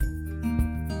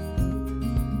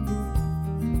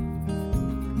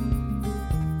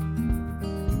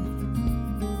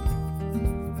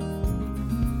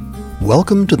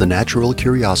Welcome to the Natural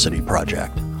Curiosity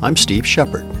Project. I'm Steve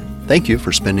Shepard. Thank you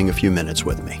for spending a few minutes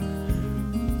with me.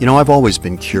 You know, I've always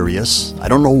been curious. I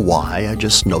don't know why, I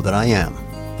just know that I am.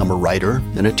 I'm a writer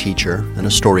and a teacher and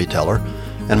a storyteller,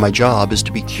 and my job is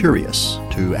to be curious,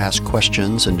 to ask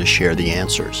questions and to share the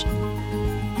answers.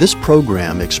 This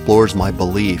program explores my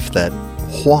belief that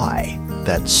why,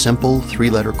 that simple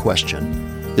three-letter question,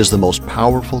 is the most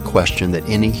powerful question that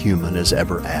any human has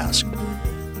ever asked.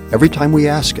 Every time we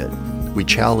ask it, we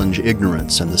challenge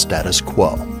ignorance and the status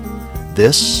quo.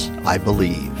 This, I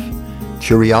believe.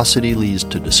 Curiosity leads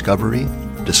to discovery,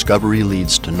 discovery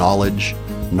leads to knowledge,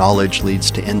 knowledge leads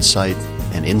to insight,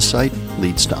 and insight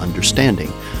leads to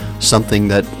understanding, something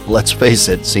that, let's face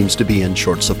it, seems to be in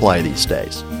short supply these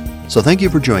days. So thank you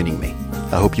for joining me.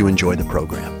 I hope you enjoy the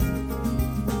program.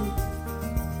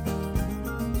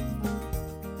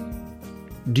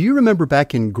 Do you remember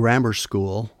back in grammar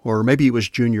school, or maybe it was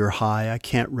junior high, I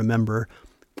can't remember,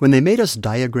 when they made us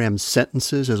diagram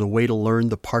sentences as a way to learn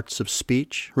the parts of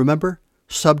speech? Remember?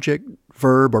 Subject,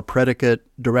 verb or predicate,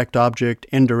 direct object,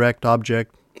 indirect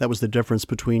object. That was the difference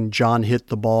between John hit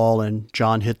the ball and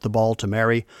John hit the ball to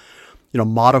Mary. You know,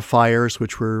 modifiers,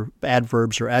 which were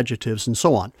adverbs or adjectives, and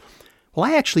so on. Well,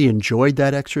 I actually enjoyed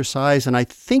that exercise, and I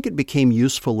think it became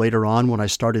useful later on when I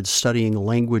started studying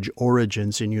language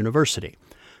origins in university.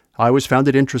 I always found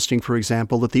it interesting, for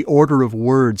example, that the order of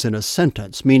words in a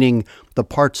sentence, meaning the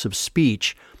parts of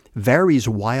speech, varies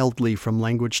wildly from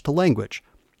language to language.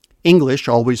 English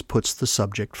always puts the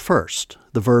subject first,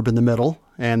 the verb in the middle,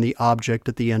 and the object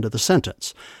at the end of the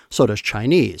sentence. So does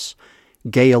Chinese.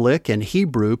 Gaelic and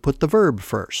Hebrew put the verb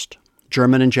first.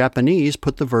 German and Japanese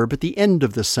put the verb at the end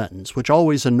of the sentence, which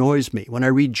always annoys me. When I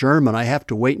read German, I have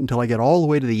to wait until I get all the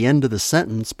way to the end of the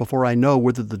sentence before I know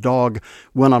whether the dog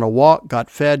went on a walk, got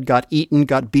fed, got eaten,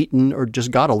 got beaten, or just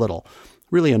got a little.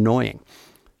 Really annoying.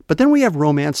 But then we have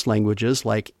Romance languages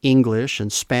like English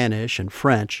and Spanish and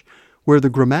French, where the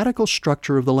grammatical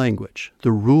structure of the language,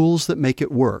 the rules that make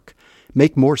it work,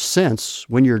 make more sense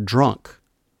when you're drunk.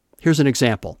 Here's an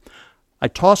example. I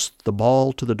tossed the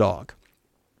ball to the dog.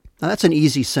 Now, that's an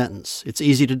easy sentence. It's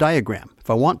easy to diagram if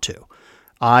I want to.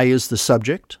 I is the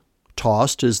subject,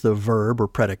 tossed is the verb or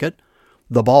predicate,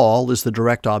 the ball is the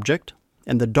direct object,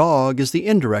 and the dog is the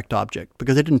indirect object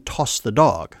because I didn't toss the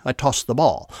dog. I tossed the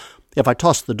ball. If I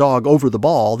tossed the dog over the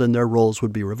ball, then their roles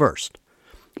would be reversed.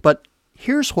 But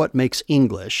here's what makes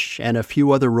English and a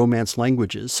few other Romance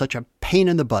languages such a pain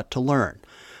in the butt to learn.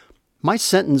 My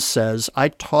sentence says, I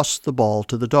tossed the ball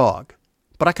to the dog.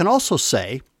 But I can also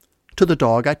say, to the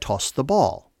dog, I tossed the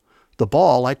ball. The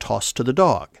ball I tossed to the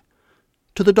dog.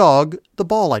 To the dog, the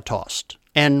ball I tossed.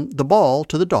 And the ball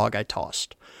to the dog I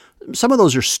tossed. Some of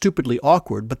those are stupidly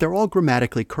awkward, but they're all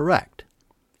grammatically correct.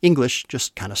 English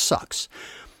just kind of sucks.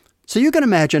 So you can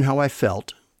imagine how I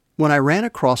felt when I ran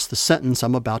across the sentence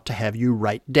I'm about to have you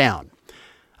write down.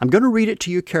 I'm going to read it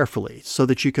to you carefully so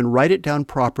that you can write it down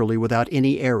properly without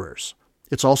any errors.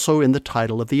 It's also in the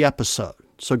title of the episode.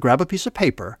 So grab a piece of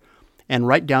paper and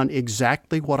write down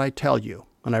exactly what I tell you,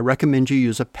 and I recommend you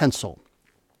use a pencil.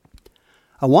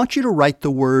 I want you to write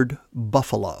the word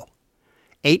buffalo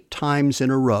 8 times in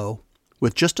a row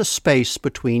with just a space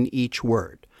between each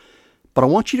word. But I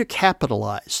want you to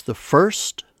capitalize the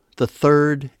first, the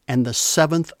third, and the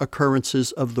 7th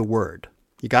occurrences of the word.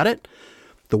 You got it?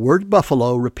 The word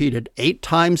buffalo repeated 8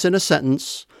 times in a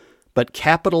sentence, but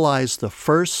capitalize the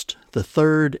first, the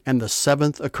third, and the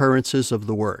 7th occurrences of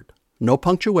the word. No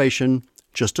punctuation,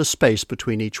 just a space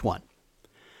between each one.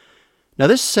 Now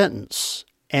this sentence,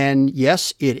 and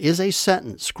yes, it is a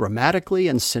sentence, grammatically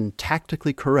and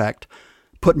syntactically correct,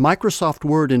 put Microsoft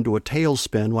Word into a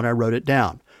tailspin when I wrote it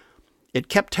down. It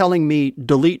kept telling me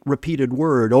delete repeated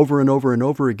word over and over and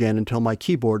over again until my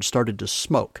keyboard started to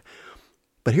smoke.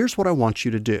 But here's what I want you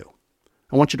to do.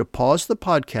 I want you to pause the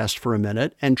podcast for a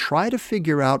minute and try to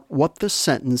figure out what the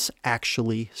sentence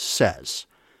actually says.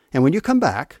 And when you come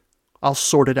back, I'll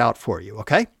sort it out for you,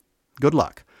 okay? Good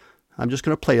luck. I'm just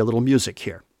going to play a little music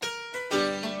here.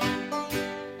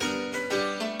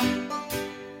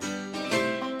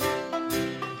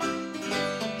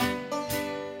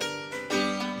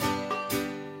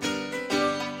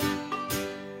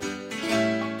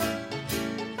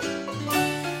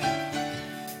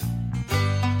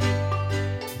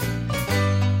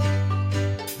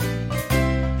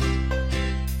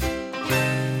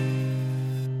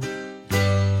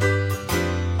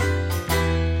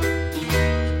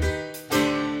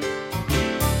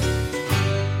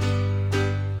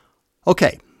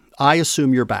 Okay, I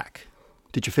assume you're back.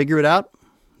 Did you figure it out?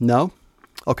 No?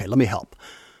 Okay, let me help.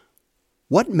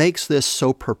 What makes this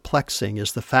so perplexing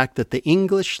is the fact that the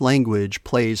English language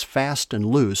plays fast and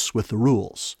loose with the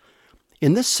rules.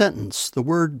 In this sentence, the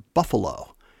word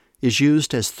buffalo is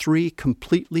used as three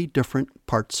completely different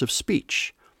parts of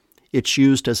speech. It's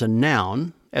used as a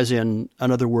noun, as in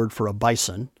another word for a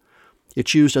bison.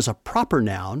 It's used as a proper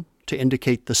noun to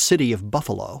indicate the city of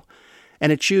Buffalo.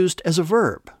 And it's used as a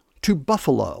verb, to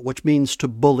buffalo, which means to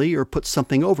bully or put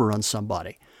something over on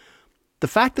somebody. The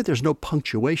fact that there's no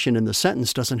punctuation in the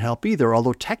sentence doesn't help either,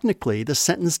 although technically the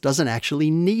sentence doesn't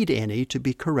actually need any to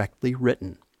be correctly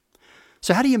written.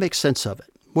 So how do you make sense of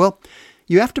it? Well,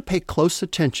 you have to pay close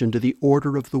attention to the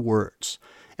order of the words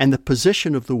and the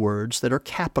position of the words that are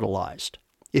capitalized.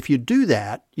 If you do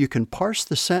that, you can parse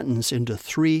the sentence into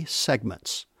three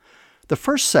segments. The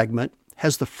first segment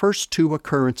has the first two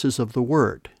occurrences of the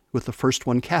word, with the first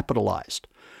one capitalized.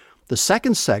 The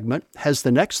second segment has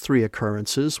the next three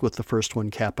occurrences with the first one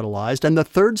capitalized, and the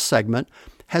third segment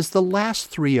has the last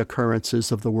three occurrences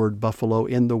of the word buffalo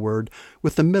in the word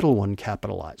with the middle one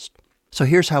capitalized. So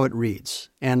here's how it reads,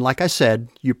 and like I said,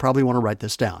 you probably want to write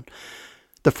this down.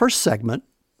 The first segment,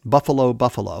 buffalo,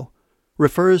 buffalo,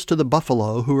 refers to the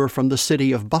buffalo who are from the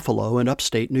city of Buffalo in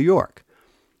upstate New York.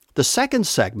 The second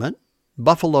segment,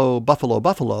 buffalo, buffalo,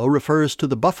 buffalo, refers to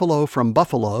the buffalo from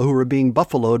Buffalo who are being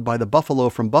buffaloed by the buffalo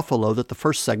from Buffalo that the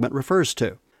first segment refers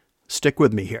to. Stick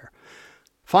with me here.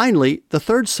 Finally, the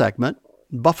third segment,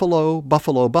 buffalo,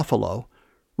 buffalo, buffalo,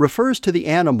 refers to the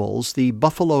animals the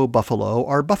buffalo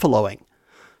are buffaloing.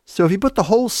 So if you put the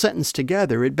whole sentence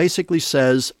together, it basically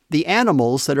says the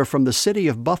animals that are from the city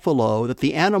of Buffalo that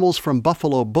the animals from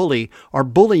Buffalo bully are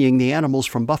bullying the animals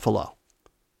from Buffalo.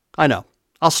 I know.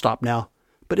 I'll stop now.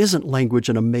 But isn't language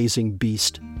an amazing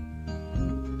beast?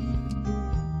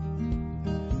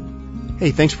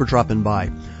 Hey, thanks for dropping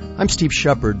by. I'm Steve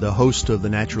Shepard, the host of the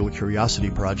Natural Curiosity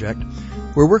Project,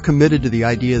 where we're committed to the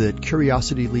idea that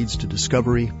curiosity leads to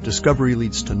discovery, discovery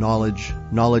leads to knowledge,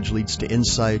 knowledge leads to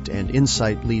insight, and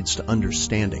insight leads to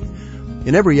understanding.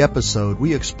 In every episode,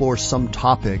 we explore some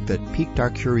topic that piqued our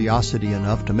curiosity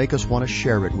enough to make us want to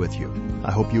share it with you.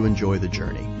 I hope you enjoy the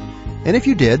journey. And if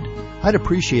you did, I'd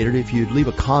appreciate it if you'd leave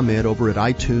a comment over at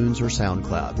iTunes or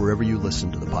SoundCloud, wherever you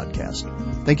listen to the podcast.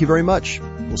 Thank you very much.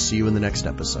 We'll see you in the next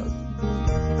episode.